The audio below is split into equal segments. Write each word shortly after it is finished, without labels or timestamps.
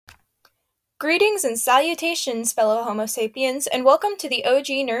Greetings and salutations, fellow Homo sapiens, and welcome to the OG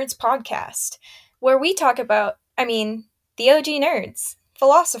Nerds podcast, where we talk about, the OG nerds,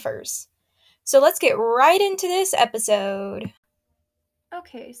 philosophers. So let's get right into this episode.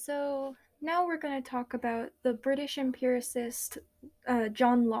 Okay, so now we're going to talk about the British empiricist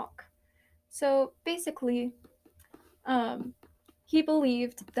John Locke. So basically, he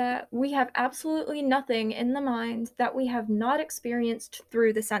believed that we have absolutely nothing in the mind that we have not experienced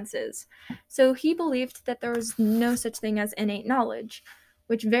through the senses. So he believed that there was no such thing as innate knowledge,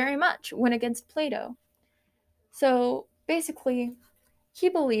 which very much went against Plato. So basically, he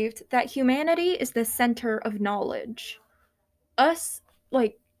believed that humanity is the center of knowledge. Us,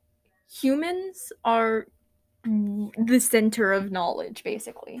 humans, are the center of knowledge,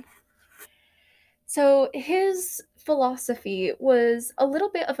 basically. So his philosophy was a little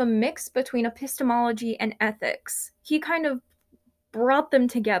bit of a mix between epistemology and ethics. He kind of brought them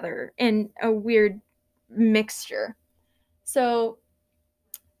together in a weird mixture. So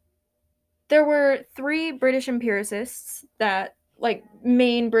there were three British empiricists that,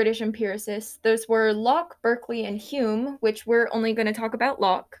 main British empiricists. Those were Locke, Berkeley, and Hume, which we're only going to talk about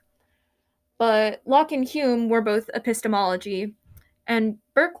Locke. But Locke and Hume were both epistemology, and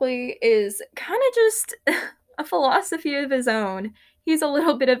Berkeley is kind of just a philosophy of his own. He's a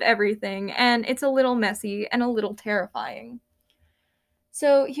little bit of everything, and it's a little messy and a little terrifying.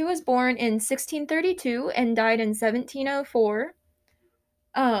 So he was born in 1632 and died in 1704.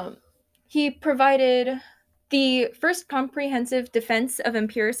 He provided the first comprehensive defense of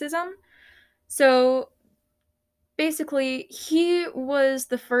empiricism. So basically, he was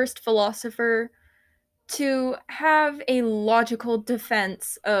the first philosopher to have a logical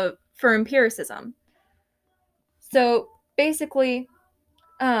defense for empiricism. So basically,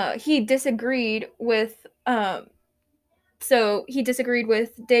 he disagreed with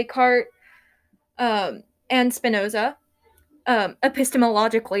Descartes and Spinoza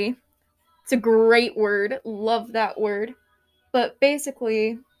epistemologically. It's a great word. Love that word. But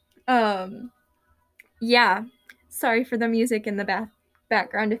basically, yeah. Sorry for the music in the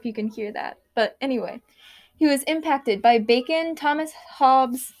background if you can hear that. But anyway, he was impacted by Bacon, Thomas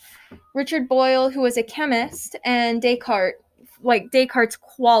Hobbes, Richard Boyle, who was a chemist, and Descartes, Descartes'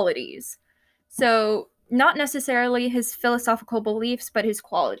 qualities. So not necessarily his philosophical beliefs, but his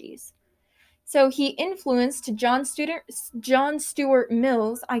qualities. So he influenced John Stuart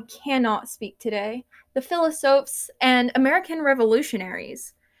Mills, I cannot speak today, the philosophes, and American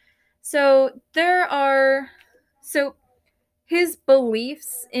revolutionaries. So his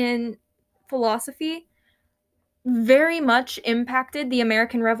beliefs in philosophy very much impacted the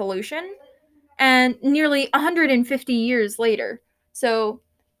American Revolution, and nearly 150 years later. So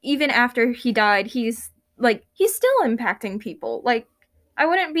even after he died, he's still impacting people. I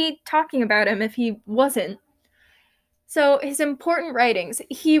wouldn't be talking about him if he wasn't. So his important writings,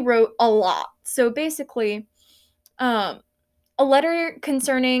 he wrote a lot. So basically, a letter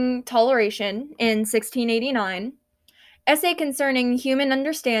concerning toleration in 1689, essay concerning human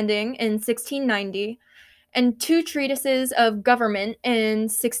understanding in 1690, and two treatises of government in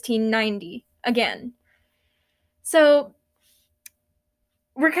 1690 again. So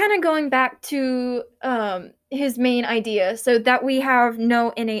we're kind of going back to his main idea, so that we have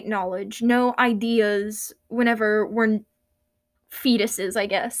no innate knowledge, no ideas whenever we're fetuses, I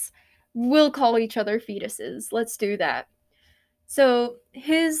guess. We'll call each other fetuses. Let's do that. So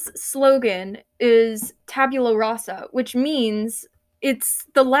his slogan is tabula rasa, which means it's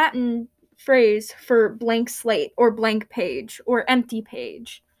the Latin phrase for blank slate or blank page or empty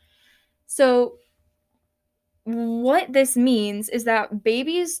page. So what this means is that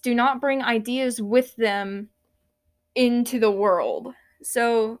babies do not bring ideas with them into the world.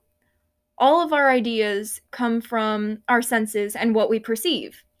 So all of our ideas come from our senses and what we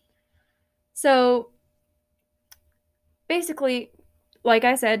perceive. So basically, like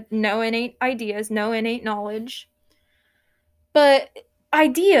I said, no innate ideas, no innate knowledge. But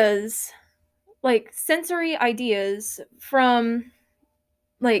ideas, sensory ideas from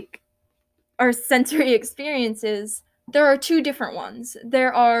our sensory experiences, there are two different ones.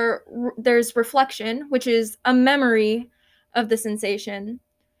 There's reflection, which is a memory of the sensation,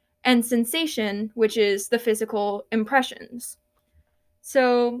 and sensation, which is the physical impressions.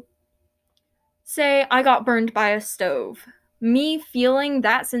 So, say I got burned by a stove. Me feeling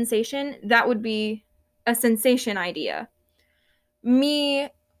that sensation, that would be a sensation idea. Me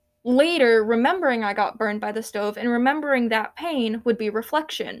later remembering I got burned by the stove and remembering that pain would be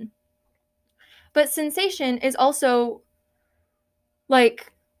reflection. But sensation is also,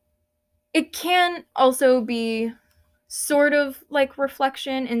 it can also be sort of like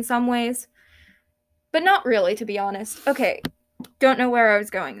reflection in some ways. But not really, to be honest. Okay, don't know where I was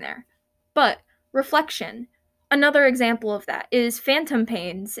going there. But reflection. Another example of that is phantom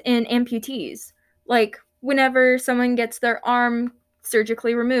pains in amputees. Like whenever someone gets their arm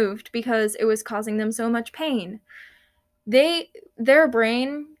surgically removed because it was causing them so much pain. Their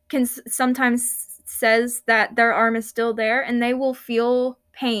brain can sometimes says that their arm is still there and they will feel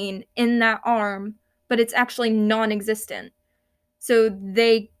pain in that arm, but it's actually non-existent. So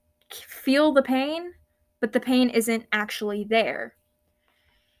they feel the pain, but the pain isn't actually there.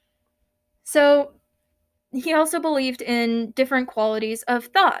 So he also believed in different qualities of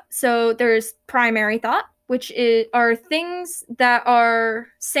thought. So there's primary thought, which are things that are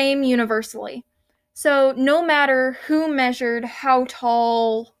same universally. So no matter who measured how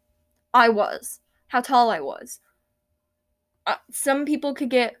tall I was, some people could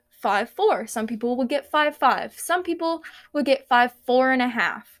get 5'4", some people would get 5'5", some people would get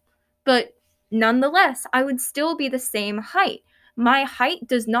 5'4.5". But nonetheless, I would still be the same height. My height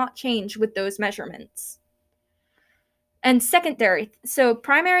does not change with those measurements. And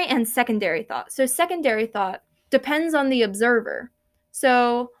primary and secondary thought. So secondary thought depends on the observer.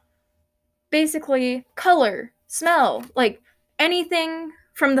 So basically, color, smell, like anything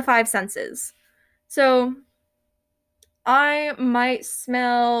from the five senses. So I might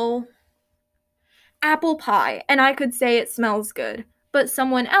smell apple pie and I could say it smells good, but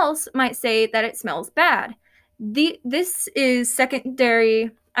someone else might say that it smells bad. This is secondary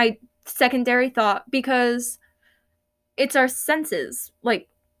thought because it's our senses. Like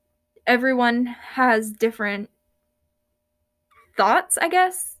everyone has different thoughts, I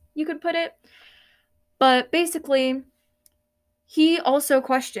guess you could put it. But basically, he also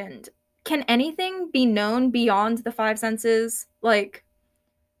questioned, can anything be known beyond the five senses? Like,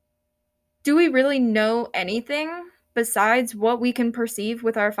 do we really know anything besides what we can perceive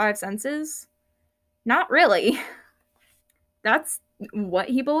with our five senses? Not really. That's what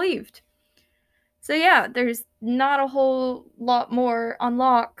he believed. So yeah, there's not a whole lot more on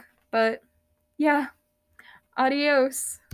Locke, but yeah, adios.